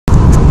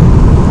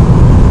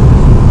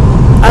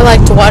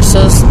like to watch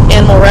those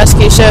animal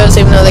rescue shows,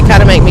 even though they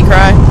kind of make me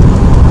cry.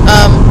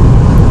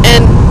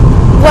 And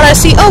what I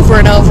see over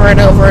and over and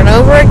over and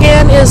over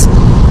again is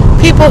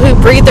people who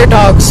breed their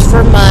dogs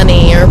for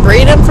money, or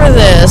breed them for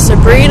this, or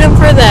breed them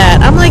for that.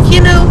 I'm like,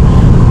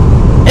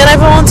 and I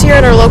volunteer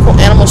at our local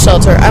animal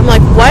shelter. I'm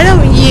like, why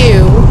don't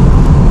you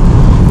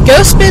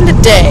go spend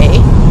a day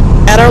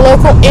at our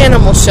local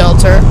animal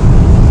shelter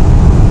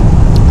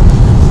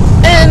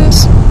and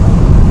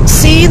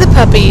see the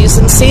puppies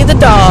and see the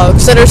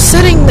dogs that are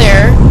sitting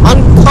there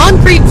on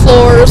concrete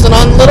floors and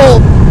on little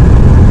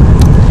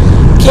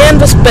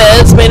canvas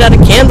beds made out of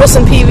canvas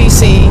and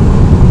PVC,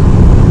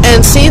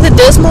 and see the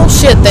dismal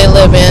shit they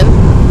live in,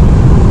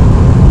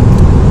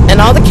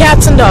 and all the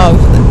cats and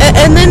dogs,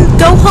 and then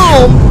go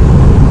home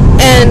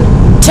and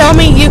tell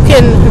me you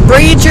can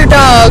breed your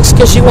dogs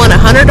because you want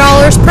 $100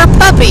 per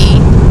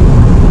puppy,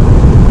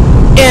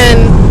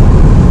 and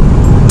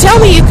tell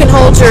me you can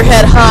hold your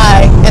head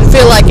high and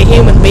feel like a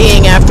human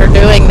being after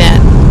doing that.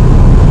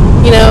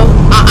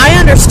 I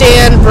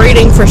understand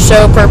breeding for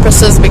show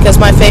purposes, because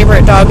my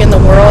favorite dog in the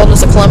world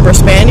is a Clumber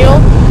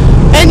Spaniel,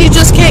 and you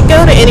just can't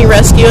go to any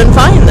rescue and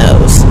find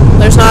those.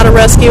 There's not a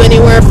rescue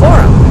anywhere for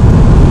them.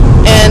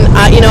 And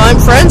I'm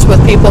friends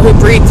with people who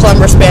breed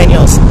Clumber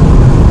Spaniels,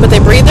 but they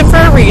breed them for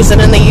a reason,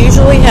 and they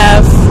usually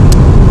have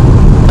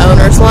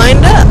owners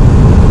lined up.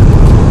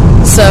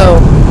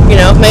 So,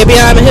 maybe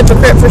I'm a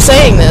hypocrite for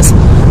saying this,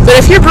 but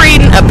if you're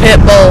breeding a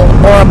pit bull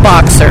or a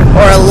boxer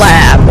or a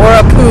lab or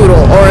a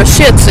poodle or a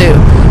shih tzu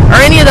or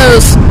any of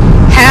those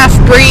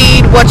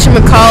half-breed,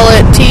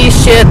 whatchamacallit,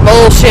 shit,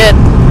 bullshit,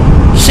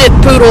 shit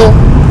poodle,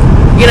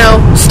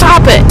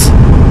 stop it.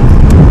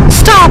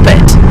 Stop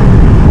it.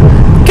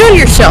 Go to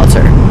your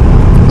shelter.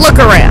 Look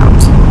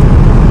around.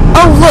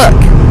 Oh, look.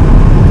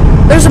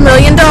 There's 1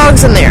 million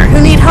dogs in there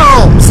who need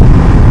homes.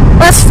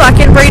 Let's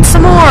fucking breed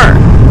some more.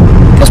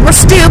 Because we're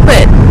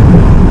stupid.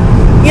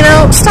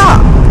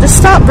 Stop. Just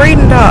stop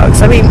breeding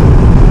dogs. I mean,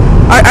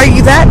 are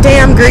you that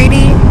damn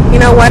greedy?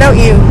 Why don't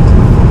you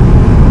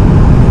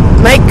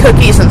make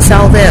cookies and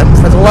sell them,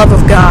 for the love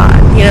of God?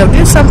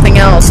 Do something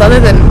else other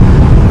than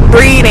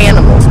breed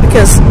animals,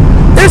 because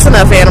there's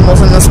enough animals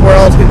in this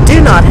world who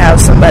do not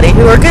have somebody,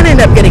 who are going to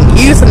end up getting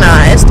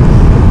euthanized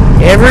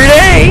every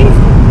day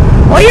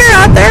while you're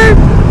out there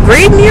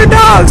breeding your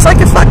dogs like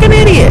a fucking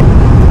idiot.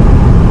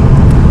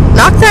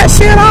 Knock that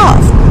shit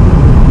off.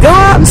 Go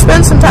out and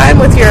spend some time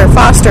with your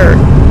foster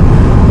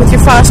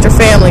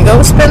family.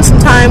 Go spend some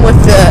time with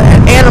the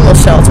animal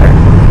shelter.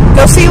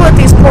 Go see what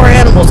these poor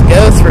animals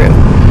go through.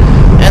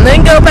 And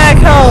then go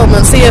back home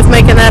and see if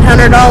making that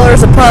 $100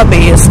 a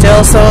puppy is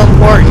still so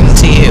important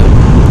to you.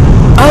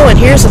 Oh, and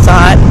here's a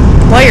thought.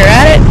 While you're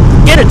at it,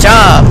 get a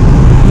job.